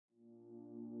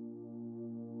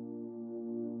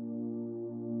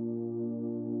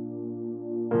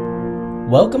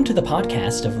Welcome to the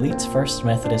podcast of Leeds First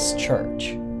Methodist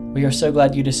Church. We are so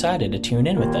glad you decided to tune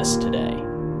in with us today.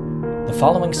 The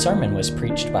following sermon was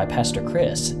preached by Pastor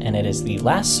Chris, and it is the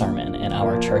last sermon in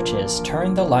our church's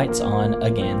Turn the Lights On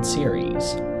Again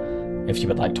series. If you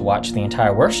would like to watch the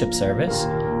entire worship service,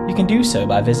 you can do so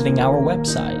by visiting our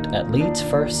website at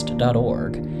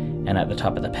leedsfirst.org, and at the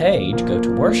top of the page, go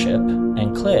to Worship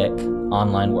and click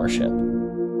Online Worship.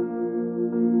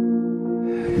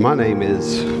 My name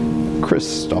is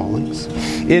Chris Stallings.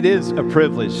 It is a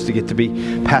privilege to get to be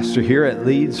pastor here at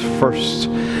Leeds First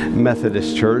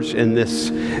Methodist Church in this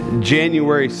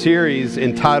January series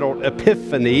entitled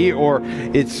Epiphany, or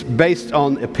it's based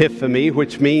on Epiphany,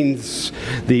 which means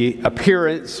the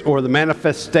appearance or the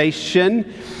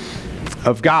manifestation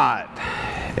of God.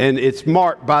 And it's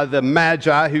marked by the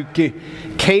Magi who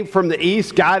came from the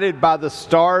east, guided by the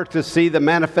star to see the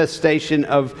manifestation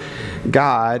of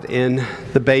God in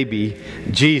the baby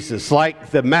Jesus. Like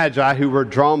the Magi who were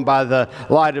drawn by the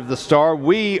light of the star,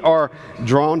 we are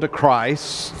drawn to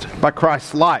Christ by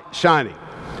Christ's light shining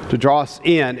to draw us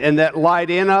in. And that light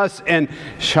in us and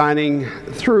shining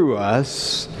through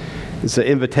us is an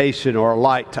invitation or a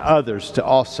light to others to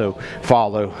also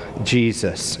follow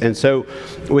Jesus. And so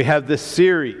we have this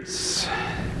series.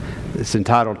 It's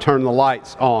entitled Turn the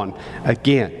Lights On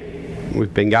Again.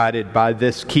 We've been guided by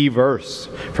this key verse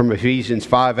from Ephesians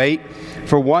 5:8.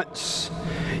 For once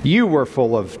you were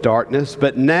full of darkness,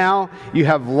 but now you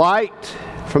have light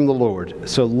from the Lord.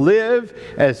 So live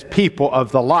as people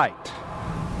of the light.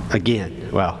 Again,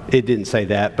 well, it didn't say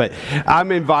that, but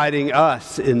I'm inviting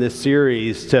us in this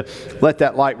series to let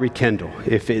that light rekindle,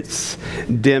 if it's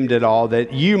dimmed at all,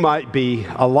 that you might be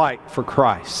a light for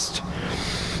Christ.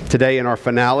 Today in our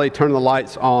finale, Turn the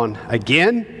Lights On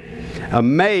Again,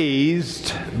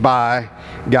 amazed by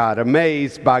God,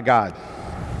 amazed by God.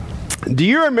 Do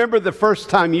you remember the first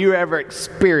time you ever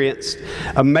experienced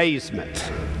amazement?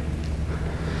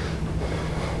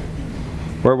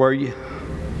 Where were you?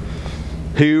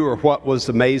 Who or what was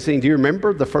amazing? Do you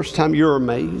remember the first time you were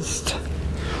amazed?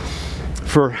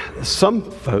 For some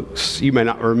folks, you may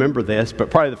not remember this,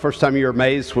 but probably the first time you were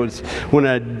amazed was when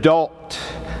an adult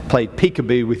played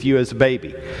peekaboo with you as a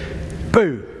baby.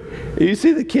 Boo! You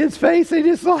see the kid's face? They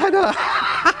just light up.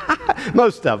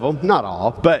 Most of them, not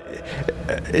all, but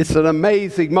it's an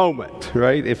amazing moment,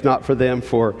 right? If not for them,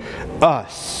 for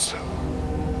us.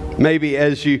 Maybe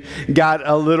as you got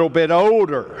a little bit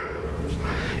older,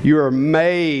 you were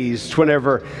amazed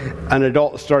whenever an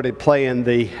adult started playing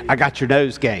the I got your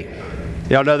nose game.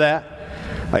 Y'all know that?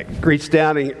 Like reach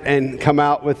down and come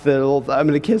out with the little,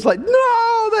 the kid's like,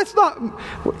 no, that's not,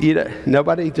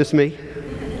 nobody, just me.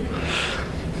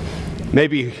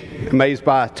 Maybe amazed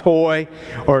by a toy,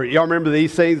 or y'all remember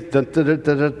these things?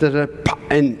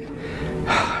 And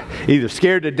either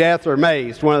scared to death or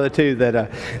amazed, one of the two, that a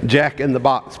Jack in the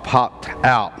Box popped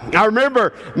out. I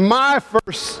remember my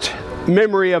first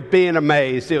memory of being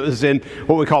amazed. It was in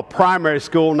what we call primary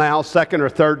school now, second or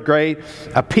third grade.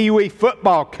 A peewee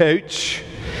football coach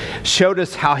showed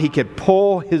us how he could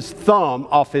pull his thumb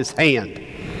off his hand.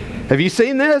 Have you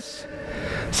seen this?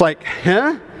 It's like,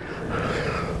 huh?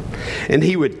 And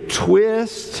he would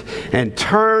twist and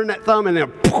turn that thumb, and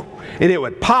then and it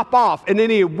would pop off, and then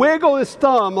he'd wiggle his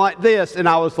thumb like this, and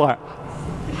I was like,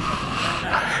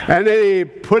 and then he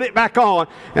put it back on,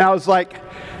 and I was like,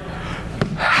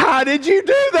 how did you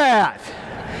do that?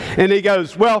 And he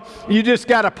goes, well, you just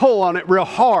got to pull on it real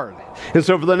hard. And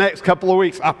so for the next couple of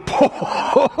weeks, I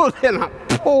pulled and I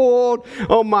pulled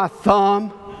on my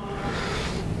thumb,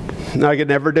 and I could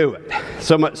never do it.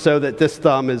 So much so that this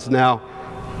thumb is now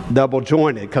double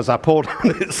jointed because I pulled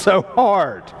on it so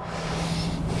hard.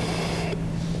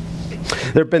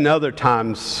 There have been other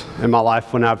times in my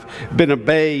life when I've been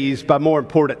amazed by more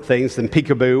important things than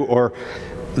peekaboo or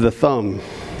the thumb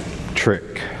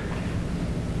trick.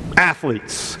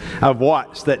 Athletes I've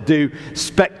watched that do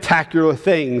spectacular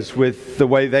things with the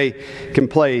way they can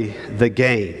play the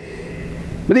game.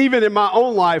 But even in my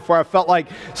own life where I felt like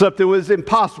something was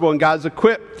impossible and God's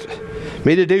equipped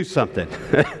me to do something.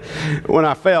 When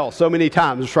I fell so many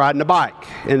times riding a bike,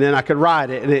 and then I could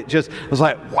ride it, and it just was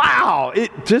like, wow,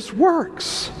 it just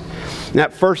works.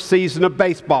 That first season of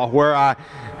baseball where I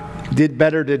did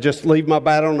better to just leave my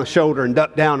bat on the shoulder and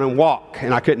duck down and walk,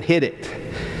 and I couldn't hit it.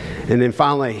 And then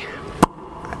finally,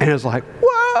 and it was like,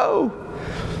 whoa,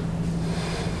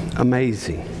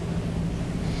 amazing.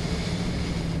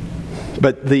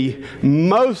 But the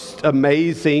most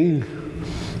amazing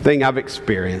thing I've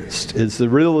experienced is the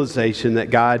realization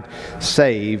that God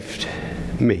saved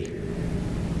me.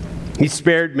 He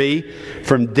spared me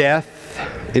from death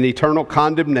and eternal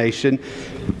condemnation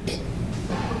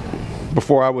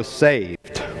before I was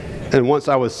saved. And once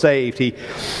I was saved, he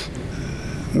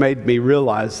made me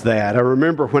realize that. I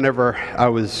remember whenever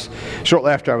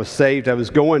shortly after I was saved, I was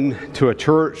going to a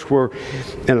church where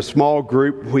in a small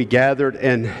group we gathered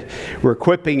and we're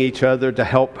equipping each other to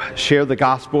help share the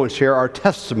gospel and share our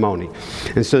testimony.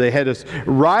 And so they had us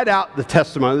write out the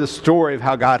testimony, the story of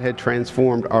how God had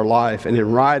transformed our life. And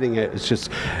in writing it, it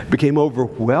just became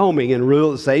overwhelming in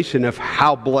realization of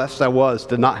how blessed I was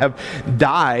to not have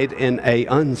died in an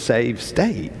unsaved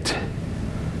state.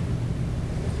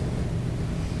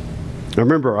 I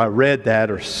remember I read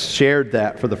that or shared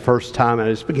that for the first time, and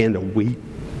I just began to weep,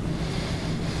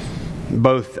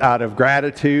 both out of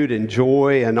gratitude and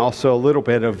joy and also a little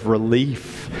bit of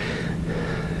relief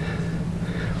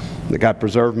that God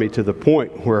preserved me to the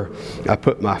point where I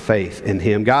put my faith in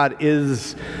Him. God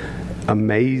is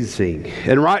amazing.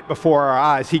 And right before our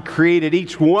eyes, He created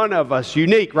each one of us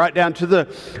unique, right down to the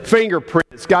fingerprints.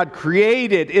 God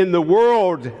created in the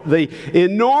world the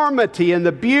enormity and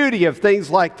the beauty of things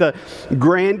like the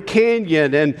Grand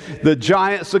Canyon and the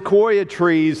giant sequoia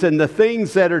trees and the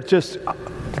things that are just,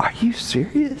 are you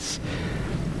serious?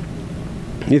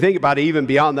 You think about it, even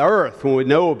beyond the earth, when we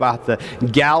know about the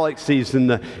galaxies and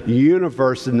the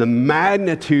universe and the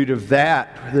magnitude of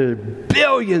that, there are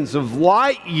billions of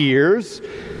light years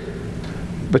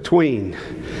between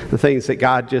the things that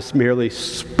God just merely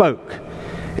spoke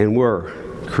and were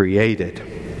created.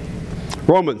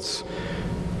 Romans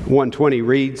 1:20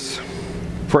 reads,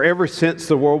 "For ever since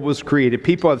the world was created,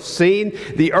 people have seen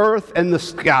the earth and the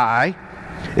sky,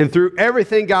 and through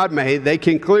everything God made, they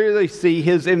can clearly see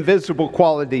His invisible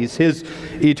qualities, His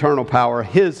eternal power,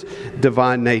 His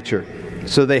divine nature.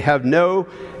 So they have no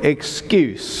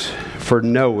excuse for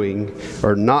knowing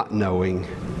or not knowing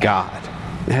God."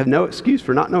 They have no excuse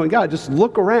for not knowing God. Just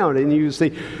look around and you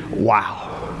see, wow.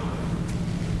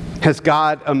 Has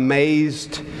God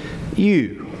amazed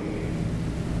you?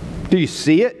 Do you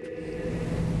see it?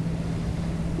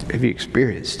 Have you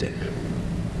experienced it?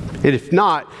 And if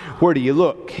not, where do you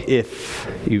look if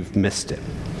you've missed it?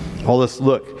 Well, let's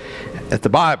look at the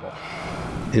Bible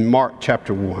in Mark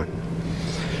chapter 1.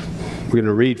 We're going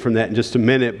to read from that in just a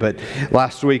minute, but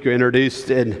last week we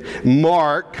introduced in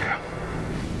Mark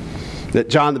that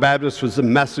John the Baptist was the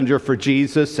messenger for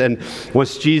Jesus, and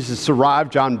once Jesus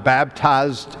arrived, John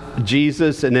baptized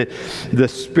Jesus, and the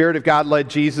Spirit of God led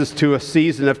Jesus to a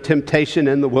season of temptation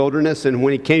in the wilderness, and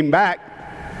when He came back,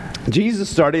 Jesus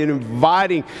started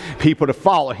inviting people to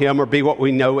follow Him or be what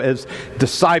we know as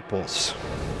disciples,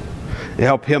 to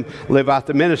help Him live out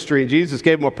the ministry. And Jesus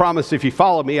gave him a promise: if you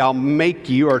follow me, I'll make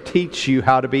you or teach you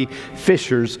how to be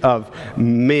fishers of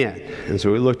men. And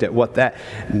so we looked at what that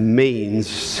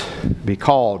means, be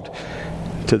called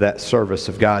to that service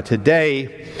of God.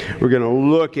 Today, we're going to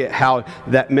look at how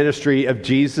that ministry of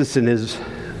Jesus and His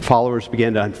followers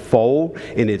began to unfold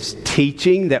in its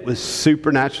teaching that was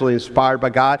supernaturally inspired by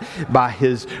God, by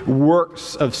His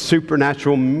works of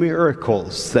supernatural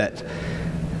miracles that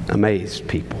amazed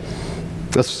people.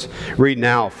 Let's read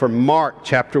now from Mark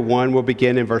chapter 1. We'll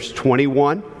begin in verse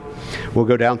 21. We'll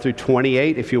go down through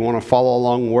 28. If you want to follow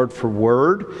along word for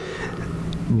word,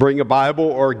 bring a Bible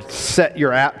or set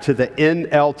your app to the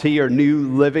NLT or New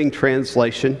Living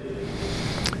Translation.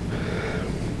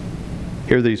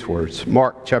 Hear these words.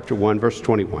 Mark chapter 1, verse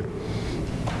 21.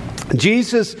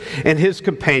 Jesus and His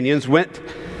companions went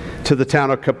to the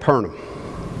town of Capernaum.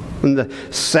 When the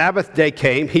Sabbath day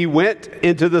came, He went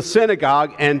into the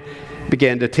synagogue and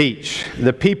began to teach.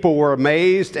 The people were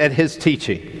amazed at His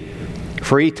teaching,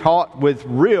 for He taught with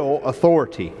real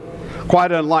authority,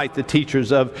 quite unlike the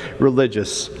teachers of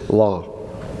religious law.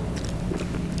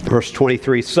 Verse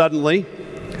 23, suddenly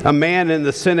a man in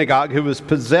the synagogue who was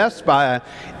possessed by an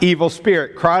evil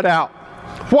spirit cried out,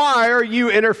 "Why are you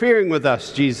interfering with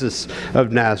us, Jesus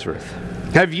of Nazareth?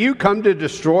 Have you come to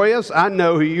destroy us? I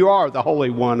know who you are, the Holy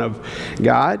One of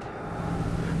God."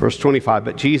 Verse 25,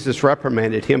 but Jesus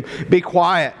reprimanded him. "Be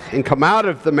quiet and come out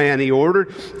of the man," He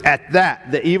ordered. At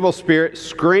that, the evil spirit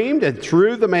screamed and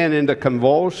threw the man into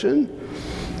convulsion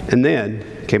and then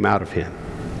came out of him.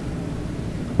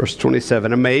 Verse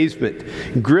 27, amazement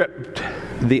gripped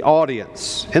the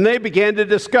audience, and they began to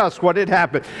discuss what had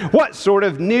happened. "What sort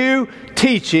of new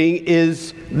teaching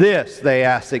is this?" they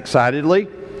asked excitedly.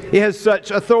 "He has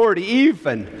such authority,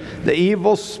 even the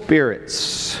evil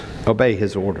spirits obey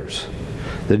His orders."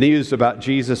 The news about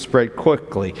Jesus spread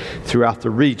quickly throughout the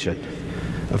region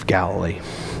of Galilee.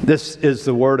 This is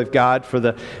the word of God for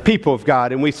the people of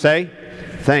God, and we say,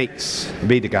 thanks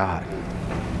be to God.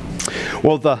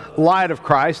 Well, the light of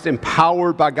Christ,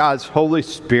 empowered by God's Holy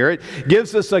Spirit,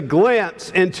 gives us a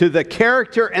glimpse into the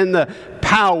character and the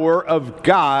power of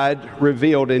God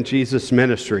revealed in Jesus'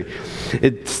 ministry.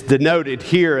 It's denoted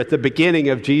here at the beginning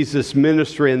of Jesus'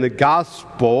 ministry in the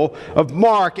Gospel of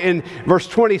Mark. And verse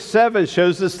 27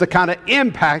 shows us the kind of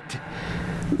impact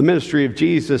the ministry of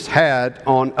Jesus had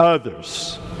on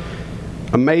others.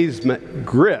 Amazement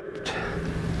gripped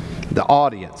the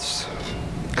audience.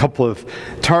 A couple of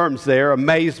terms there.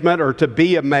 Amazement, or to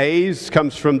be amazed,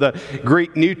 comes from the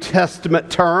Greek New Testament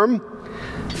term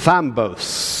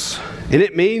thambos, and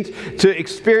it means to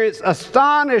experience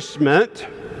astonishment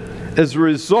as a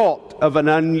result of an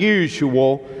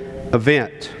unusual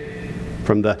event,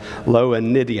 from the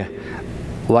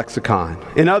Ioannidea lexicon.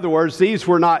 In other words, these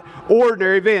were not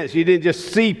ordinary events. You didn't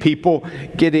just see people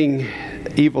getting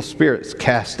evil spirits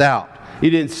cast out. You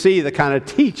didn't see the kind of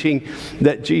teaching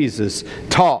that Jesus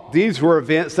taught. These were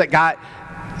events that got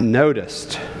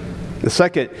noticed. The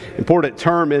second important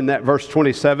term in that verse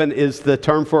 27 is the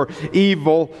term for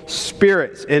evil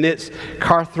spirits, and it's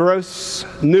karthros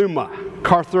pneuma.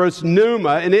 Karthros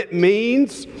pneuma, and it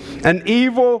means an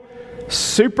evil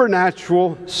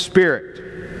supernatural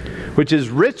spirit, which is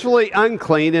ritually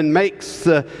unclean and makes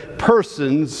the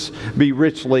persons be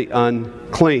ritually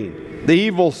unclean. The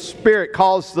evil spirit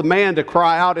caused the man to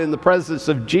cry out in the presence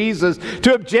of Jesus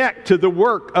to object to the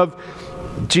work of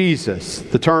Jesus.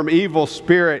 The term evil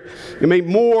spirit, I mean,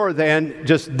 more than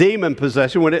just demon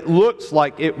possession when it looks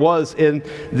like it was in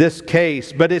this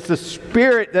case, but it's a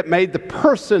spirit that made the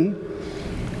person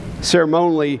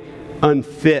ceremonially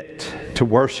unfit to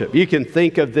worship. You can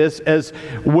think of this as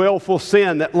willful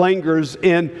sin that lingers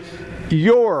in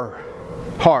your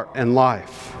heart and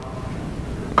life,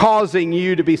 causing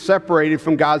you to be separated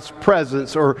from God's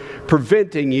presence or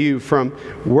preventing you from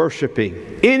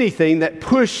worshiping. Anything that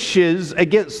pushes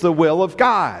against the will of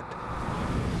God.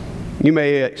 You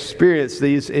may experience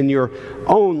these in your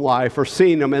own life or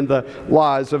seen them in the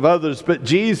lives of others, but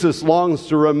Jesus longs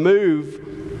to remove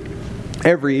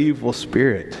every evil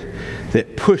spirit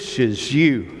that pushes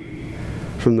you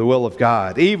from the will of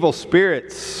God. Evil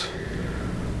spirits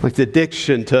like the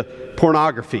addiction to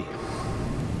pornography.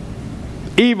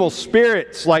 Evil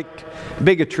spirits like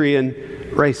bigotry and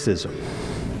racism.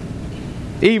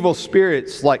 Evil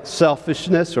spirits like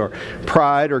selfishness or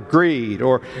pride or greed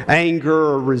or anger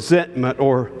or resentment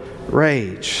or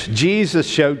rage. Jesus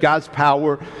showed God's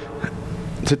power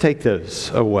to take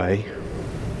those away.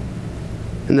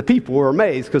 And the people were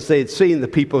amazed because they had seen the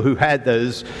people who had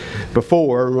those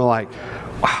before and were like,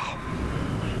 wow.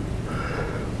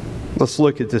 Let's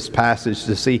look at this passage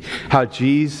to see how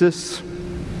Jesus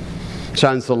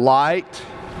shines the light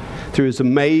through His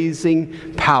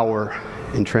amazing power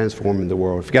in transforming the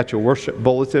world. If you got your worship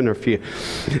bulletin or if you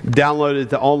downloaded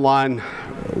the online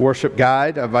worship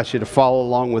guide, I invite you to follow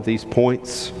along with these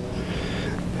points.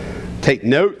 Take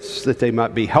notes that they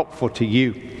might be helpful to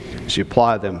you as you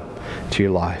apply them to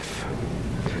your life.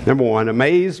 Number one,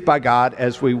 amazed by God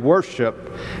as we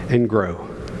worship and grow.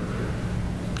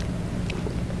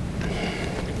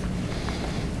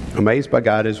 Amazed by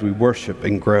God as we worship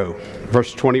and grow.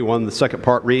 Verse 21, the second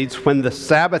part reads, when the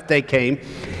Sabbath day came,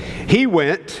 He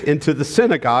went into the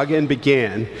synagogue and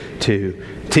began to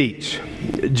teach.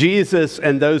 Jesus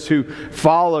and those who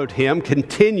followed Him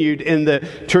continued in the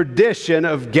tradition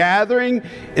of gathering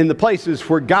in the places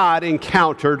where God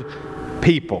encountered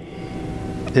people.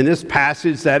 In this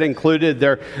passage, that included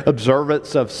their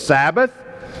observance of Sabbath,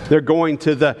 their going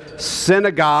to the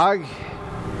synagogue,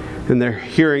 and their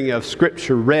hearing of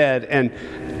Scripture read and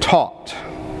taught.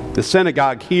 The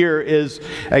synagogue here is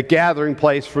a gathering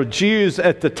place for Jews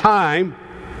at the time.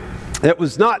 It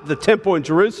was not the temple in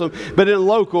Jerusalem, but in a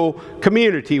local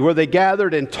community where they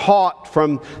gathered and taught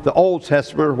from the Old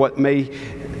Testament, what may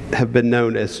have been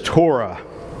known as Torah.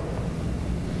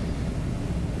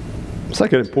 The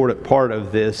second important part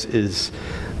of this is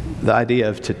the idea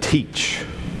of to teach.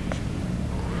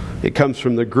 It comes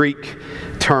from the Greek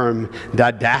term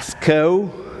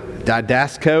didasko,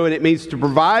 and it means to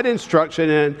provide instruction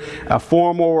in a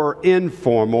formal or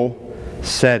informal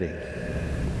setting.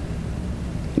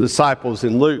 The disciples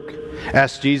in Luke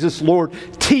asked Jesus, Lord,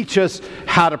 teach us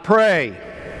how to pray.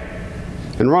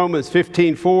 In Romans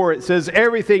 15:4, it says,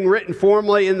 everything written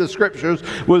formally in the Scriptures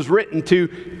was written to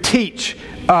teach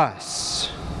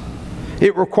us.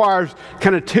 It requires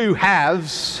kind of two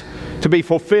halves to be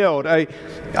fulfilled.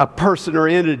 A person or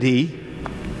entity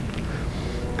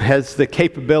has the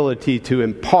capability to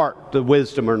impart the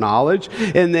wisdom or knowledge,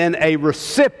 and then a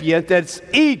recipient that's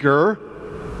eager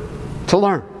to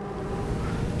learn.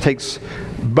 It takes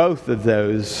both of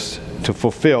those to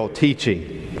fulfill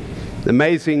teaching. The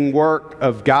amazing work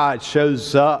of God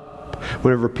shows up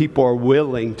whenever people are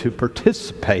willing to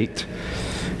participate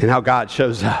and how God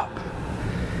shows up,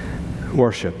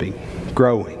 worshiping,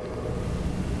 growing.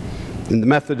 In the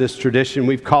Methodist tradition,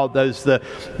 we've called those the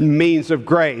means of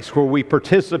grace, where we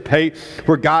participate,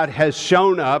 where God has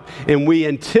shown up, and we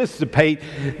anticipate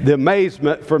the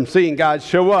amazement from seeing God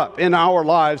show up in our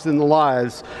lives and the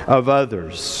lives of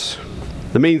others.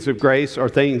 The means of grace are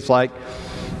things like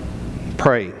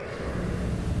praying,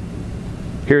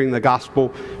 hearing the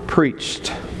gospel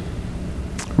preached,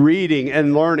 reading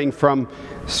and learning from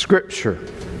Scripture,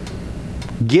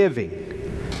 giving,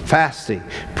 fasting,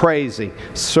 praising,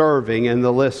 serving, and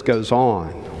the list goes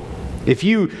on. If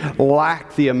you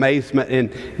lack the amazement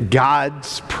in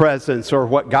God's presence or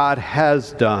what God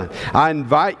has done, I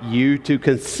invite you to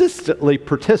consistently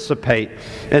participate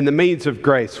in the means of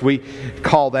grace. We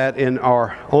call that in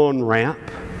our on-ramp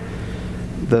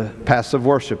the passive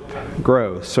worship,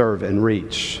 grow, serve, and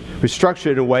reach. We structure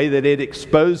it in a way that it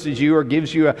exposes you or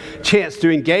gives you a chance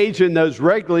to engage in those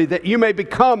regularly, that you may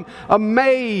become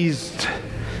amazed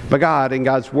by God and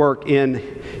God's work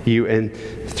in you and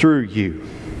through you.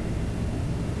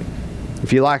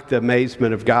 If you lack the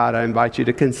amazement of God, I invite you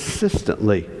to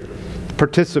consistently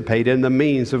participate in the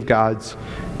means of God's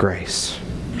grace.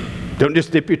 Don't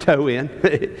just dip your toe in.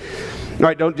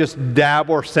 Right? Don't just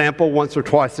dabble or sample once or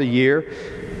twice a year,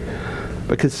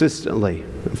 but consistently,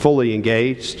 fully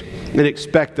engaged, and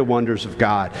expect the wonders of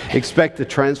God. Expect the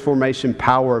transformation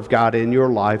power of God in your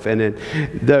life and in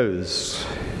those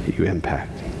you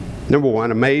impact. Number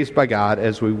one, amazed by God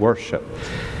as we worship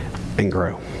and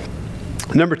grow.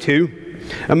 Number two,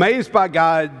 amazed by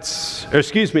God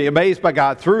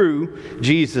through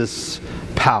Jesus'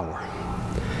 power.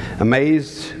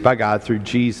 Amazed by God through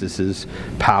Jesus'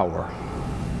 power.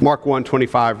 Mark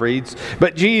 1:25 reads,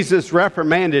 "But Jesus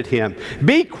reprimanded him.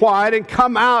 'Be quiet and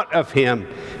come out of him,'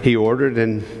 he ordered."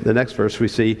 And the next verse we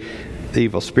see the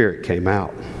evil spirit came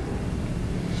out.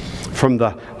 From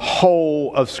the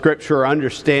whole of Scripture,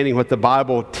 understanding what the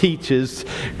Bible teaches,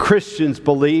 Christians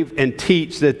believe and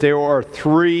teach that there are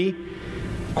three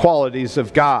qualities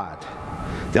of God: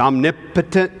 the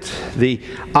omnipotent, the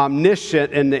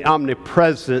omniscient, and the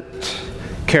omnipresent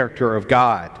character of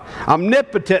God.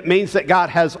 Omnipotent means that God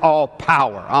has all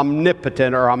power.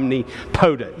 Omnipotent or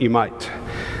omnipotent, you might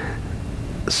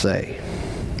say.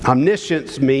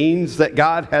 Omniscience means that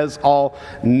God has all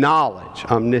knowledge,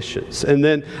 omniscience. And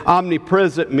then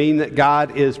omnipresent means that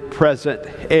God is present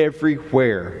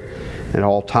everywhere at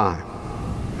all time.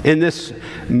 In this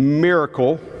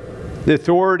miracle, the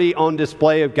authority on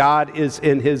display of God is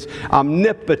in His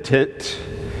omnipotent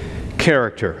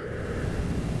character.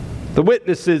 The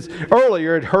witnesses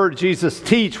earlier had heard Jesus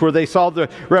teach where they saw the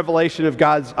revelation of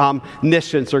God's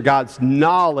omniscience or God's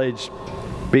knowledge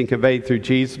being conveyed through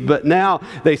Jesus. But now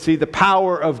they see the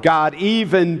power of God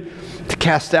even to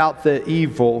cast out the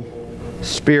evil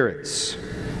spirits.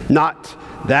 Not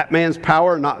that man's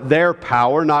power, not their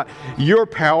power, not your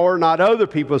power, not other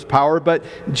people's power, but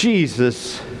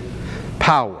Jesus'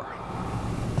 power.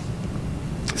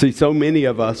 See, so many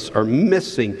of us are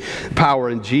missing power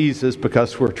in Jesus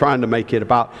because we're trying to make it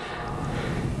about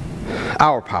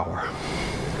our power.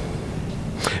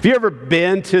 Have you ever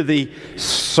been to the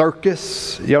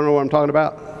circus? You don't know what I'm talking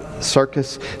about?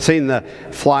 Circus? Seen the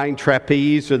flying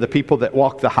trapeze or the people that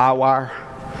walk the high wire?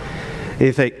 And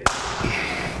you think,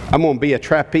 I'm going to be a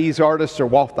trapeze artist or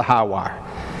walk the high wire.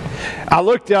 I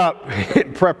looked up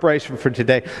in preparation for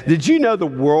today. Did you know the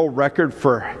world record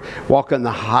for walking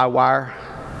the high wire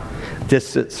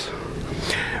distance?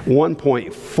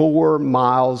 1.4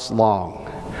 miles long.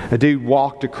 A dude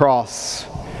walked across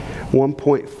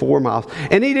 1.4 miles.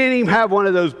 And he didn't even have one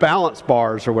of those balance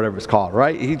bars or whatever it's called,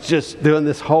 right? He's just doing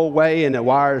this whole way and the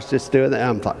wire's just doing that.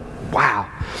 I'm like, wow.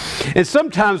 And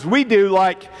sometimes we do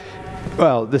like,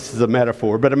 well, this is a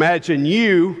metaphor, but imagine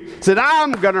you said,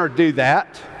 I'm going to do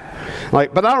that.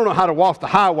 Like, but I don't know how to walk the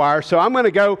high wire, so I'm going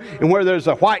to go and where there's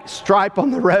a white stripe on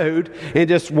the road and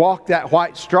just walk that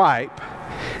white stripe.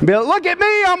 And be like, look at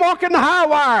me, I'm walking the high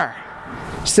wire.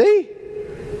 See?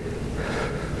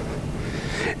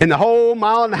 And the whole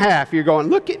mile and a half, you're going,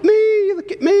 look at me,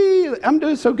 I'm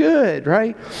doing so good,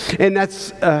 right? And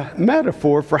that's a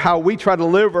metaphor for how we try to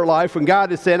live our life when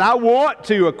God is saying, I want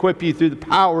to equip you through the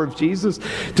power of Jesus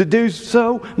to do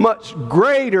so much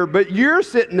greater, but you're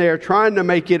sitting there trying to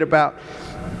make it about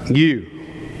you.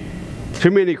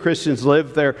 Too many Christians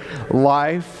live their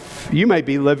life, you may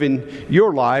be living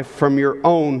your life from your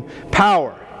own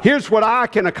power. Here's what I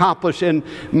can accomplish in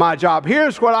my job.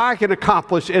 Here's what I can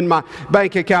accomplish in my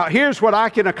bank account. Here's what I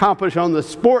can accomplish on the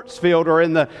sports field or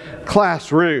in the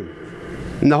classroom.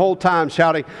 And the whole time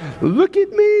shouting, look at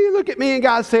me. And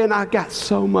God's saying, I got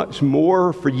so much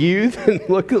more for you than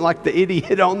looking like the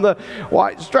idiot on the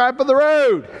white stripe of the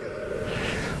road.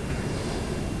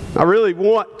 I really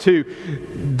want to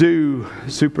do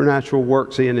supernatural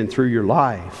works in and through your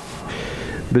life.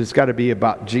 But it's got to be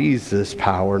about Jesus'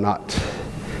 power, not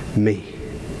me.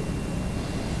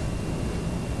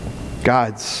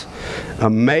 God's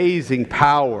amazing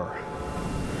power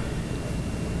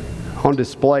on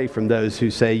display from those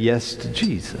who say yes to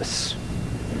Jesus.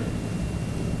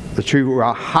 The true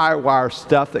high wire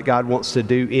stuff that God wants to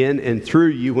do in and through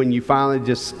you when you finally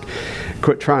just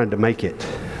quit trying to make it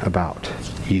about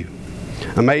you.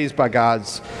 Amazed by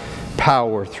God's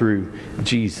power through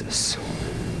Jesus.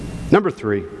 Number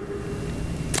 3,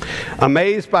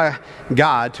 amazed by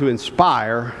God to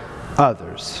inspire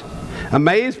others.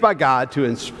 Amazed by God to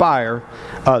inspire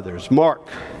others. Mark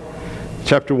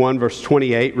chapter 1, verse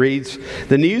 28 reads,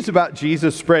 the news about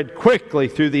Jesus spread quickly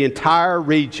through the entire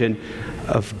region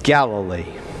of Galilee.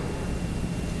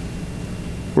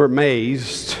 We're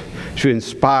amazed to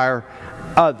inspire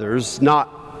others,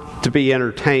 not to be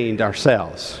entertained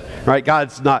ourselves. Right?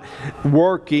 God's not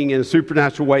working in a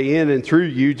supernatural way in and through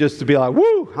you just to be like,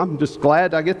 woo, I'm just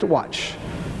glad I get to watch.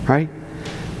 Right?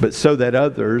 But so that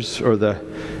others, or the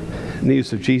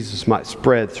news of Jesus, might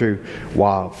spread through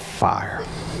wildfire,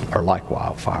 or like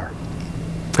wildfire.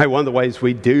 Hey, one of the ways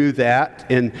we do that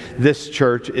in this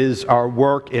church is our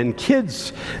work in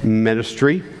kids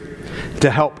ministry to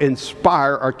help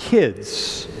inspire our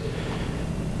kids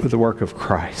with the work of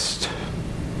Christ.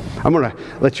 I'm going to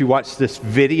let you watch this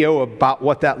video about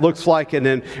what that looks like, and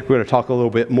then we're going to talk a little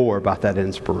bit more about that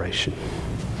inspiration.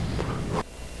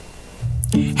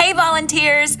 Hey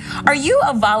volunteers, are you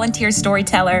a volunteer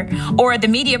storyteller, or the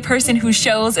media person who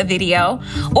shows a video,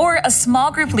 or a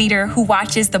small group leader who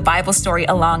watches the Bible story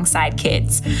alongside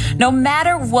kids? No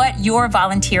matter what your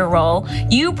volunteer role,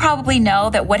 you probably know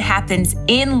that what happens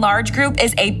in large group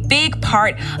is a big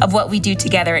part of what we do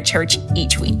together at church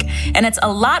each week. And it's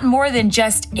a lot more than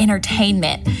just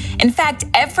entertainment. In fact,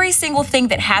 every single thing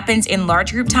that happens in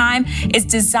large group time is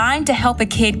designed to help a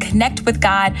kid connect with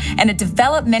God in a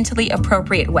developmentally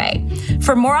appropriate way.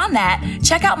 For more on that,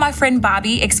 check out my friend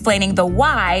Bobby explaining the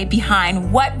why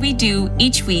behind what we do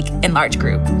each week in large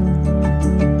group.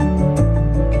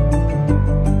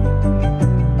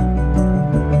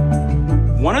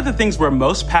 One of the things we're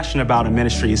most passionate about in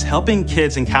ministry is helping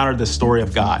kids encounter the story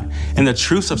of God and the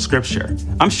truths of Scripture.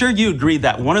 I'm sure you agree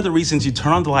that one of the reasons you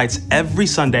turn on the lights every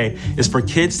Sunday is for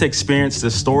kids to experience the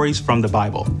stories from the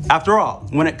Bible. After all,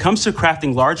 when it comes to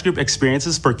crafting large group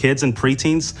experiences for kids and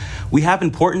preteens, we have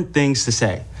important things to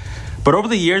say. But over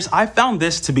the years, I've found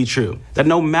this to be true, that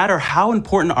no matter how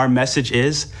important our message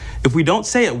is, if we don't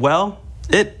say it well,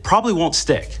 it probably won't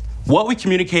stick. What we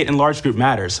communicate in large group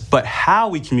matters, but how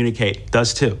we communicate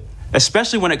does too,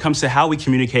 especially when it comes to how we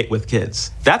communicate with kids.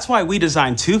 That's why we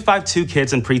designed 252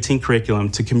 Kids and Preteen curriculum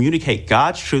to communicate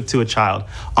God's truth to a child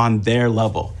on their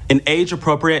level, in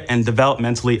age-appropriate and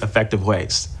developmentally effective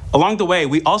ways. Along the way,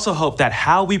 we also hope that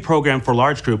how we program for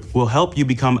large group will help you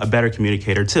become a better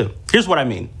communicator too. Here's what I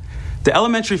mean. The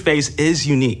elementary phase is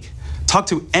unique. Talk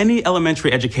to any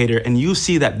elementary educator and you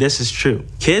see that this is true.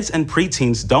 Kids and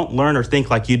preteens don't learn or think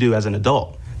like you do as an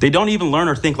adult. They don't even learn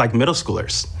or think like middle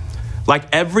schoolers. Like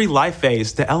every life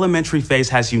phase, the elementary phase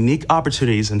has unique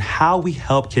opportunities in how we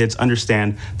help kids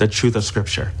understand the truth of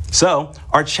Scripture. So,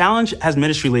 our challenge as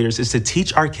ministry leaders is to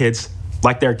teach our kids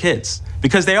like they're kids,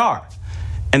 because they are.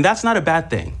 And that's not a bad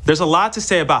thing. There's a lot to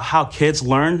say about how kids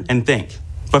learn and think.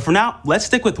 But for now, let's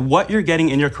stick with what you're getting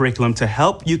in your curriculum to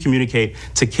help you communicate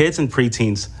to kids and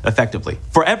preteens effectively.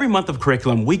 For every month of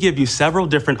curriculum, we give you several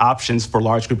different options for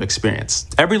large group experience.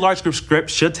 Every large group script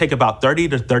should take about 30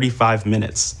 to 35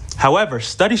 minutes. However,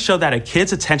 studies show that a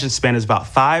kid's attention span is about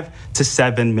 5 to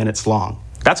 7 minutes long.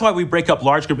 That's why we break up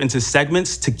large group into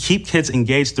segments to keep kids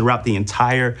engaged throughout the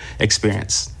entire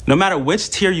experience. No matter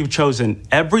which tier you've chosen,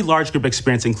 every large group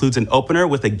experience includes an opener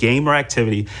with a game or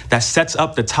activity that sets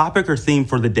up the topic or theme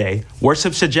for the day,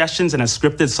 worship suggestions and a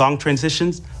scripted song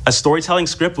transitions, a storytelling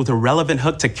script with a relevant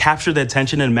hook to capture the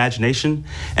attention and imagination,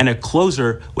 and a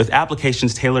closer with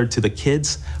applications tailored to the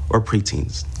kids or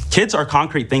preteens. Kids are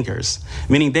concrete thinkers,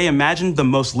 meaning they imagine the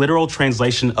most literal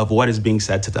translation of what is being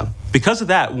said to them. Because of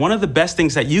that, one of the best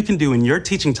things that you can do in your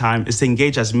teaching time is to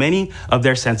engage as many of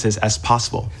their senses as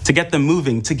possible, to get them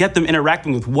moving, to get them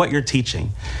interacting with what you're teaching.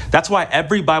 That's why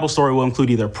every Bible story will include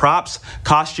either props,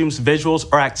 costumes, visuals,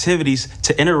 or activities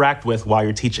to interact with while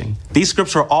you're teaching. These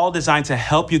scripts are all designed to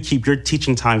help you keep your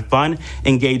teaching time fun,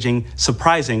 engaging,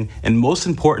 surprising, and most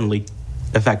importantly,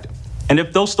 effective. And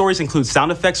if those stories include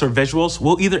sound effects or visuals,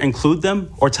 we'll either include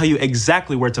them or tell you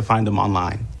exactly where to find them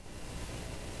online.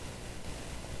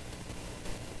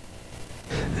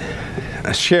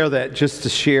 I share that just to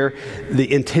share the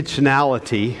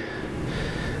intentionality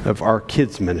of our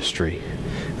kids ministry.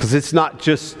 Because it's not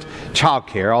just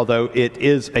childcare, although it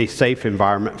is a safe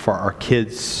environment for our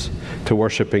kids to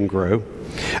worship and grow.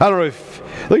 I don't know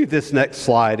if, look at this next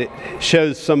slide. It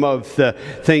shows some of the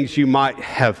things you might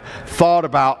have thought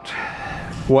about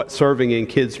what serving in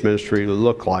kids ministry would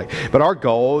look like. But our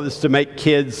goal is to make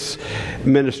kids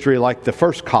ministry like the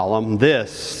first column,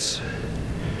 this,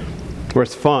 where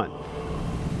it's fun,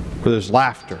 where there's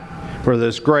laughter, where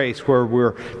there's grace, where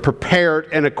we're prepared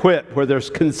and equipped, where there's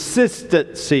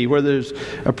consistency, where there's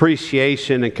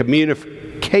appreciation and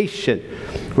communication,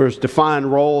 where there's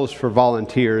defined roles for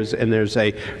volunteers, and there's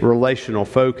a relational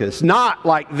focus. Not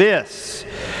like this,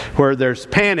 where there's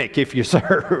panic if you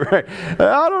serve. Right?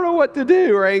 I don't know what to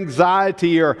do, or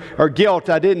anxiety or guilt.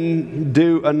 I didn't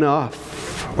do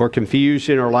enough, or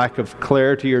confusion or lack of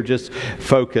clarity, or just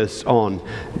focus on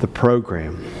the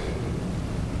program.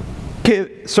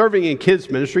 Serving in kids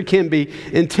ministry can be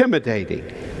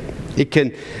intimidating. It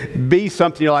can be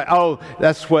something you're like, oh,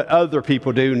 that's what other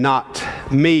people do, not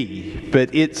me.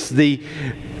 But it's the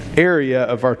area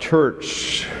of our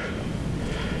church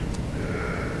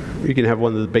you can have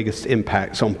one of the biggest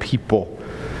impacts on people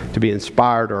to be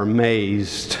inspired or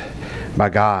amazed by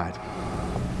God.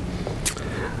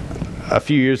 A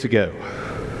few years ago,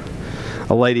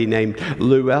 a lady named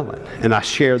Lou Ellen, and I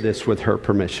share this with her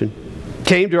permission,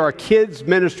 came to our kids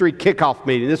ministry kickoff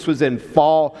meeting. This was in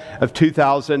fall of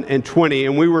 2020,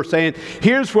 and we were saying,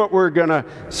 here's what we're going to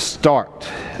start.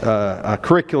 A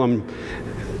curriculum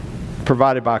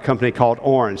provided by a company called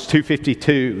Orange,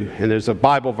 252, and there's a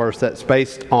Bible verse that's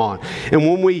based on. And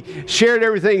when we shared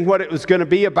everything, what it was going to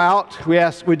be about, we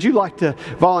asked, would you like to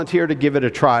volunteer to give it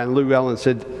a try? And Lou Ellen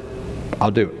said,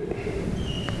 I'll do it.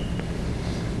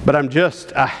 But I'm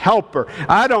just a helper.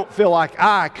 I don't feel like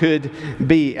I could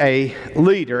be a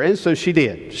leader. And so she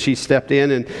did. She stepped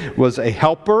in and was a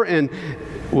helper, and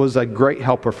was a great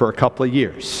helper for a couple of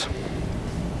years.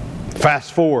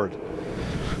 Fast forward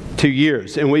 2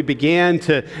 years, and we began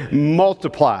to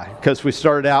multiply, because we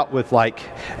started out with like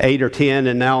 8 or 10,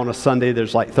 and now on a Sunday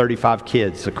there's like 35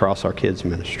 kids across our kids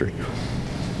ministry.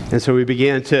 And so we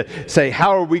began to say, how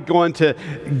are we going to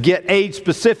get age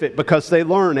specific? Because they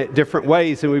learn it different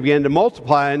ways. And we began to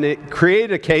multiply, and it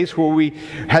created a case where we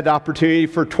had the opportunity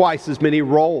for twice as many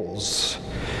roles.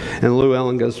 And Lou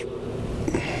Ellen goes,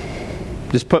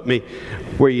 just put me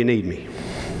where you need me.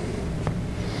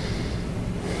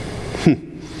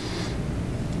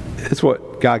 It's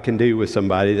what God can do with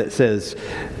somebody that says,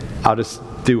 I'll just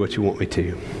do what you want me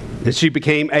to. And she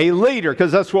became a leader,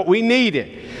 because that's what we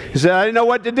needed. She said, I didn't know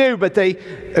what to do, but they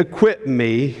equipped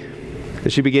me.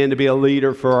 And she began to be a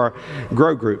leader for our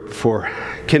Grow group for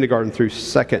kindergarten through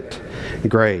second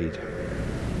grade.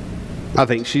 I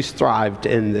think she's thrived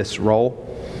in this role.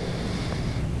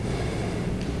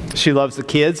 She loves the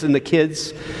kids, and the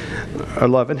kids are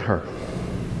loving her.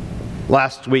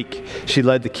 Last week, she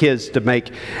led the kids to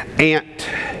make ant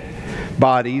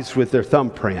bodies with their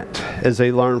thumbprint, as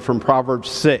they learn from Proverbs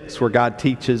 6, where God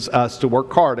teaches us to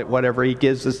work hard at whatever He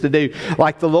gives us to do.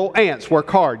 Like the little ants work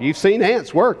hard. You've seen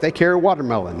ants work. They carry a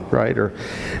watermelon, right?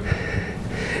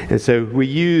 And so we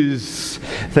use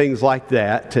things like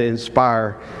that to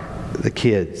inspire the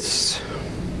kids.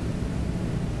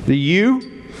 Do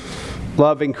you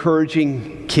love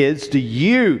encouraging kids? Do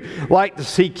you like to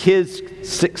see kids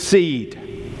succeed?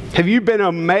 Have you been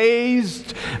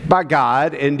amazed by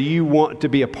God, and do you want to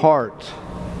be a part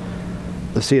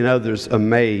of seeing others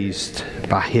amazed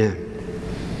by Him?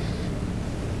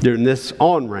 During this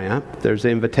on-ramp, there's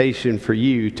an invitation for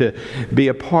you to be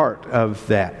a part of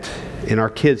that in our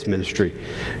kids' ministry.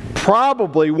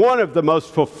 Probably one of the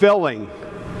most fulfilling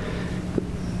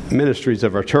ministries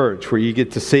of our church, where you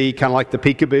get to see, kind of like the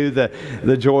peekaboo,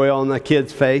 the joy on the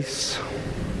kid's face.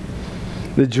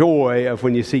 The joy of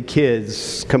when you see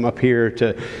kids come up here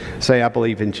to say, I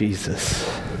believe in Jesus.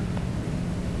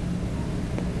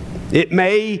 It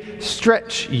may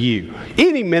stretch you.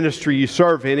 Any ministry you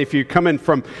serve in, if you're coming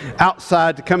from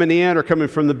outside to coming in, or coming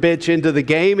from the bench into the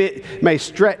game, it may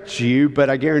stretch you, but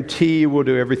I guarantee you we'll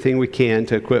do everything we can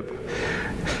to equip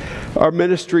our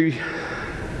ministry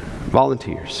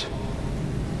volunteers.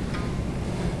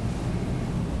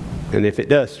 And if it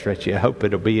does stretch you, I hope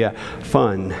it'll be a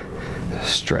fun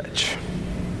stretch.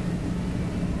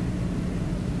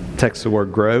 Text the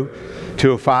word GROW,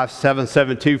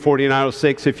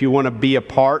 205-772-4906, if you want to be a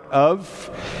part of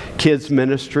kids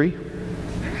ministry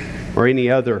or any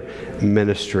other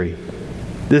ministry.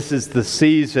 This is the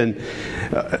season.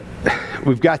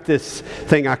 We've got this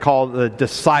thing I call the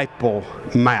discipleship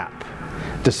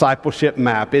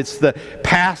map. It's the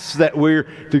paths that we're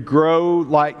to grow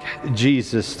like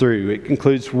Jesus through. It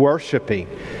includes worshiping,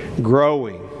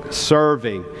 growing,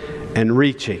 serving, and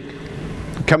reaching.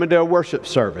 Come into a worship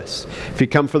service. If you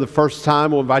come for the first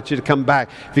time, we'll invite you to come back.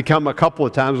 If you come a couple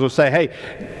of times, we'll say,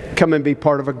 hey, come and be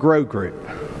part of a grow group.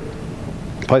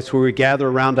 A place where we gather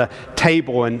around a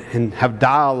table and have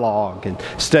dialogue and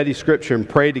study Scripture and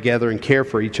pray together and care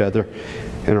for each other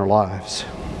in our lives.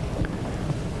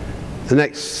 The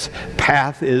next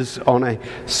path is on a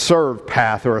serve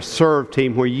path or a serve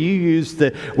team where you use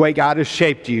the way God has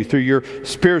shaped you through your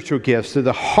spiritual gifts, through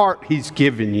the heart He's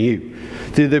given you,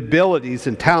 through the abilities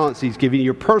and talents He's given you,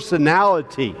 your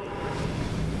personality,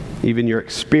 even your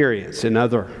experience in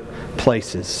other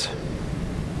places.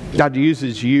 God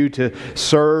uses you to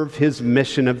serve His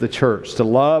mission of the church, to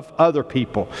love other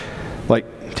people,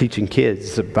 like teaching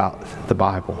kids about the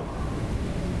Bible.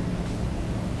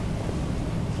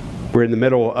 We're in the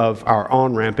middle of our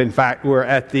on-ramp. In fact, we're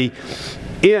at the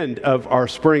end of our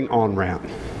spring on-ramp.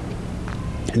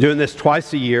 Doing this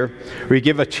twice a year, where you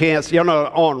give a chance. You know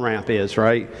what an on-ramp is,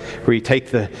 right? Where you take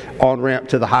the on-ramp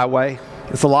to the highway.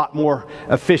 It's a lot more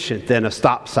efficient than a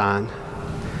stop sign.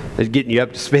 It's getting you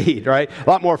up to speed, right? A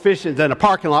lot more efficient than a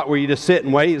parking lot where you just sit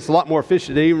and wait. It's a lot more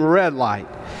efficient than even a red light.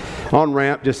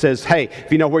 On-ramp just says, hey,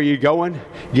 if you know where you're going,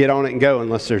 get on it and go,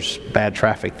 unless there's bad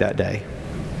traffic that day.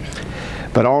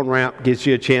 But on-ramp gives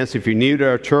you a chance, if you're new to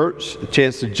our church, a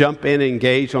chance to jump in and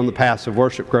engage on the paths of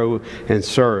worship, grow, and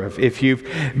serve. If you've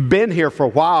been here for a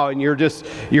while and you're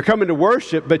coming to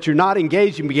worship, but you're not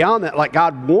engaging beyond that like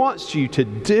God wants you to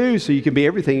do so you can be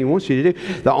everything He wants you to do,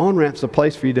 the on-ramp's a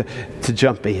place for you to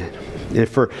jump in. If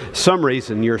for some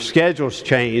reason your schedule's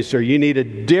changed or you need a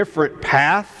different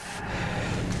path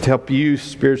to help you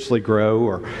spiritually grow,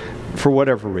 or for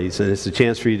whatever reason, it's a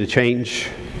chance for you to change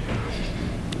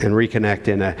and reconnect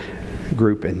in a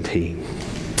group and team.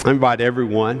 I invite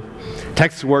everyone,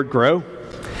 text the word grow.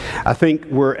 I think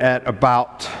we're at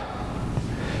about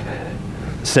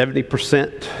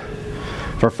 70%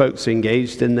 for folks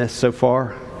engaged in this so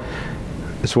far.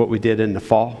 It's what we did in the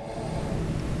fall.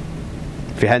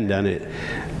 If you hadn't done it,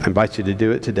 I invite you to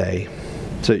do it today.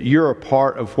 So you're a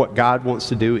part of what God wants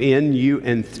to do in you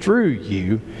and through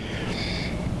you.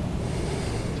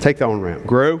 Take the on-ramp.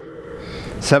 Grow.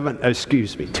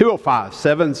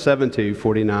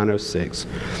 205-772-4906.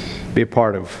 Be a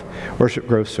part of Worship,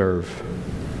 Grow, Serve,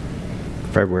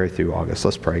 February through August.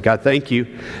 Let's pray. God, thank you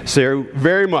so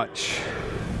very much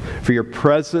for your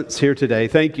presence here today.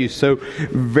 Thank you so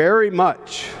very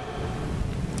much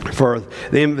for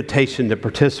the invitation to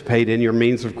participate in your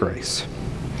means of grace,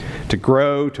 to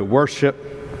grow, to worship,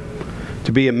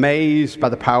 to be amazed by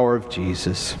the power of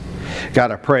Jesus.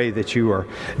 God, I pray that you are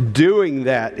doing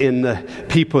that in the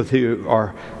people who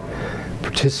are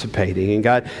participating. And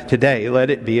God, today, let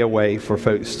it be a way for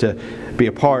folks to be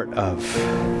a part of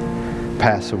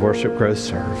paths of worship, grow,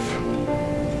 serve.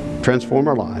 Transform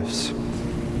our lives.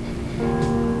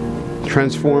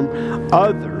 Transform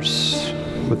others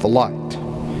with the light.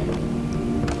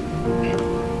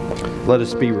 Let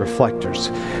us be reflectors,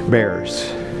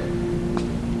 bearers,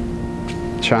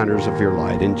 shiners of your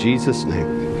light. In Jesus'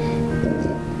 name.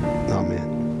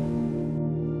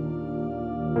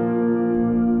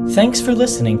 Thanks for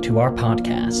listening to our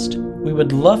podcast. We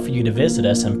would love for you to visit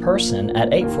us in person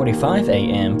at 8:45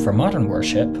 a.m. for modern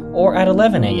worship or at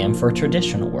 11 a.m. for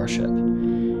traditional worship.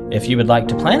 If you would like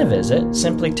to plan a visit,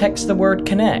 simply text the word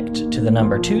CONNECT to the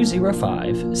number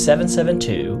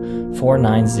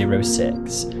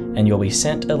 205-772-4906 and you'll be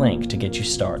sent a link to get you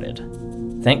started.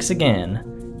 Thanks again,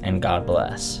 and God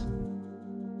bless.